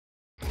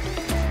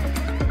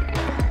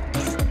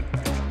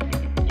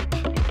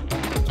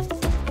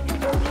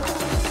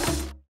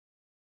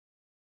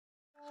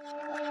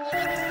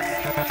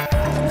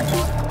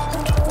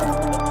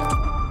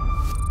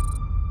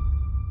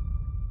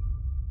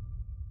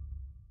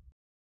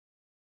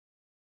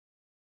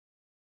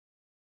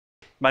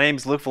My name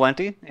is Luke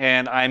Valenty,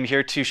 and I'm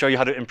here to show you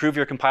how to improve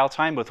your compile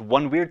time with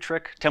one weird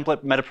trick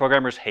template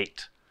metaprogrammers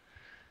hate.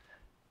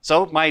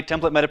 So my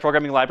template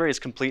metaprogramming library is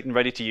complete and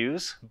ready to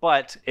use,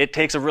 but it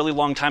takes a really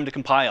long time to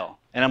compile.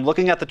 And I'm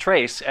looking at the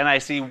trace, and I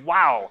see,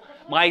 wow,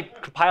 my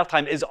compile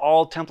time is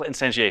all template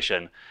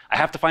instantiation. I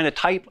have to find a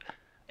type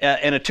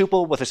in a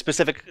tuple with a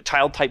specific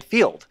child type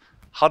field.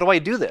 How do I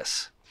do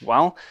this?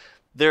 Well,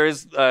 there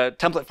is a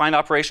template find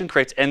operation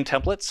creates n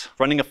templates.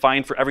 Running a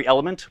find for every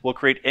element will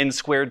create n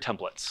squared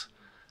templates.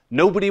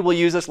 Nobody will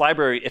use this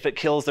library if it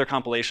kills their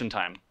compilation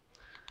time.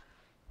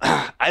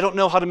 I don't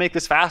know how to make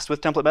this fast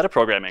with template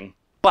metaprogramming,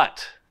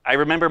 but I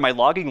remember my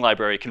logging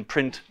library can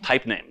print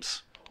type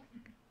names.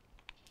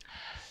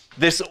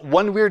 This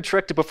one weird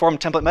trick to perform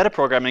template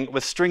metaprogramming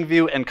with string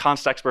view and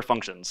const_expr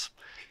functions.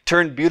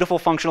 Turn beautiful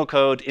functional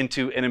code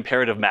into an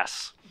imperative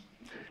mess.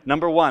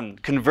 Number one,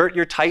 convert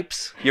your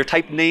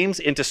type names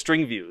into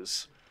string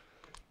views.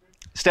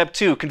 Step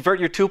two, convert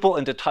your tuple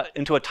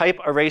into a type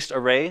erased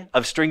array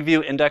of string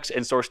view, index,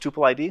 and source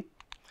tuple ID.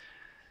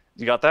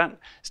 You got that?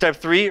 Step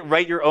three,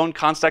 write your own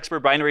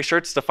const_expr binary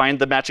search to find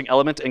the matching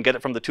element and get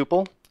it from the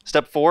tuple.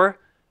 Step four,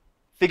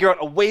 figure out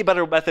a way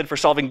better method for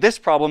solving this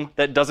problem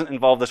that doesn't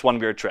involve this one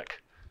weird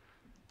trick.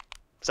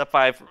 Step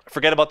five,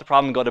 forget about the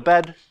problem and go to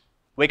bed.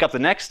 Wake up the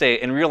next day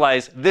and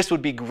realize this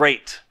would be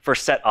great for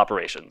set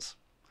operations.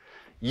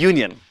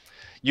 Union.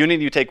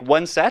 Union, you take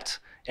one set,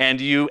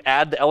 and you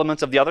add the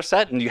elements of the other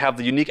set, and you have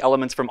the unique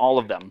elements from all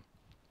of them.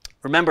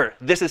 Remember,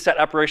 this is set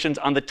operations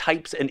on the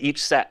types in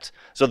each set.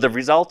 So the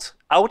result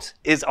out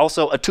is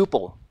also a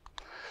tuple.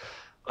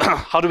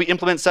 How do we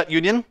implement set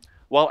union?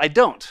 Well, I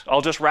don't.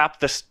 I'll just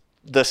wrap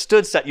the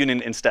stood set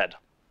union instead.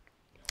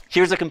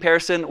 Here's a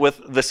comparison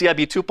with the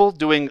CIB tuple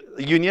doing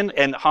union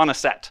and HANA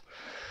set.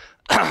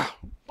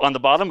 On the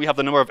bottom, we have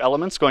the number of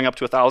elements going up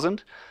to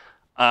 1,000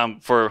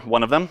 for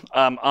one of them.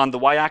 On the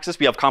y-axis,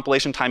 we have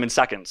compilation time in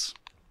seconds.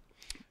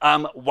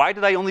 Why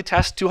did I only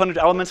test 200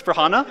 elements for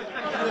HANA?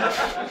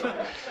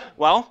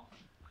 Well,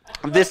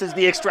 this is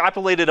the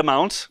extrapolated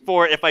amount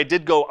for if I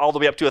did go all the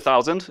way up to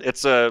 1,000.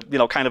 It's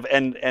kind of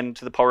n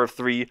to the power of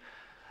 3.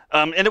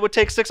 And it would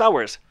take 6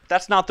 hours.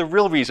 That's not the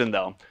real reason,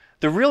 though.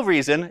 The real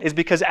reason is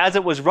because as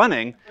it was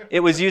running, it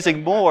was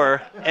using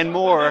more and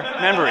more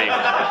memory.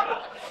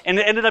 And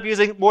it ended up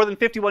using more than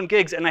 51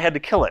 gigs, and I had to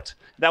kill it.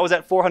 That was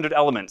at 400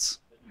 elements.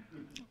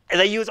 And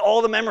they use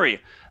all the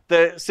memory.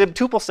 The SIB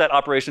tuple set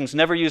operations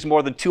never use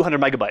more than 200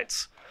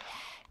 megabytes.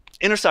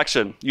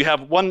 Intersection, you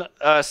have one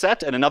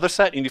set and another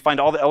set, and you find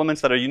all the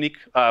elements that are unique,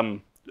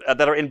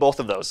 that are in both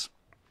of those.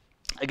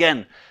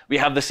 Again, we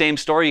have the same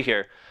story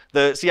here.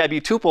 The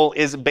CIB tuple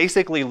is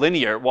basically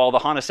linear, while the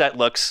HANA set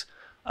looks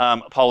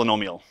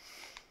polynomial.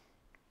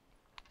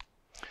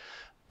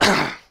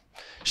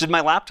 Should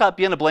my laptop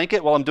be in a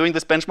blanket while I'm doing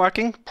this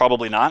benchmarking?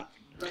 Probably not.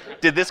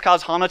 Did this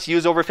cause HANA to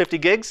use over 50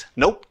 gigs?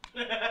 Nope.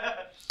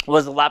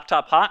 Was the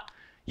laptop hot?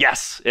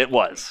 Yes, it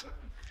was.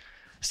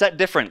 Set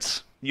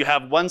difference. You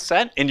have one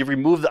set, and you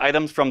remove the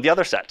items from the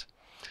other set.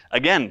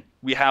 Again,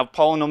 we have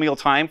polynomial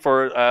time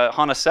for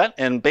HANA set,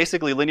 and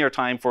basically linear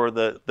time for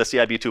the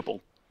CIB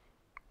tuple.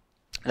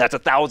 That's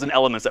 1,000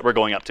 elements that we're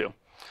going up to.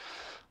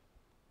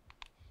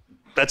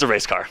 That's a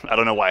race car. I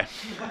don't know why.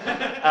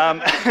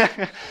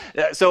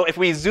 So if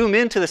we zoom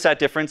into the set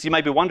difference, you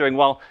might be wondering,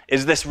 well,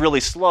 is this really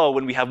slow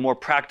when we have more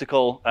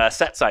practical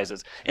set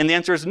sizes? And the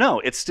answer is no.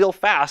 It's still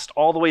fast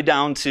all the way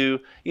down to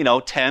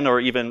 10 or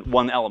even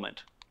 1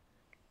 element.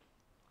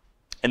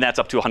 And that's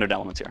up to 100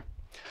 elements here.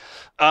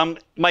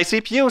 My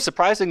CPU,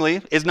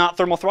 surprisingly, is not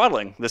thermal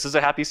throttling. This is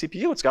a happy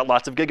CPU. It's got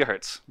lots of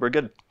gigahertz. We're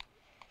good.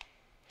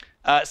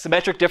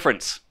 Symmetric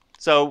difference.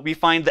 So we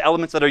find the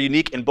elements that are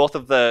unique in both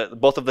of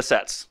the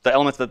sets, the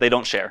elements that they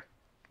don't share.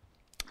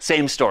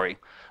 Same story.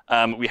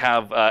 We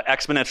have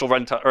exponential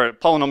runtime or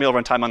polynomial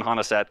runtime on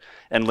HANA set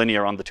and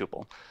linear on the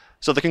tuple.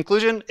 So the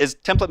conclusion is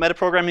template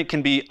metaprogramming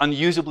can be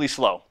unusably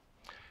slow.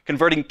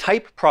 Converting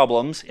type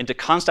problems into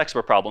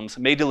const_expr problems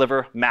may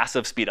deliver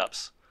massive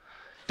speedups.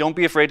 Don't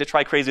be afraid to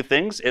try crazy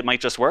things. It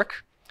might just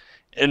work.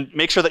 And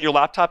make sure that your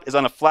laptop is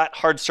on a flat,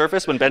 hard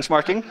surface when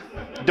benchmarking.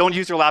 Don't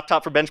use your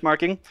laptop for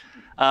benchmarking.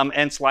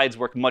 And slides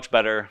work much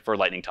better for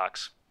lightning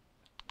talks.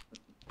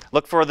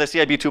 Look for the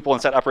CIB tuple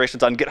and set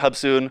operations on GitHub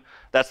soon.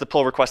 That's the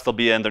pull request they'll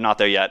be in. They're not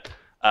there yet.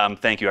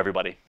 Thank you,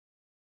 everybody.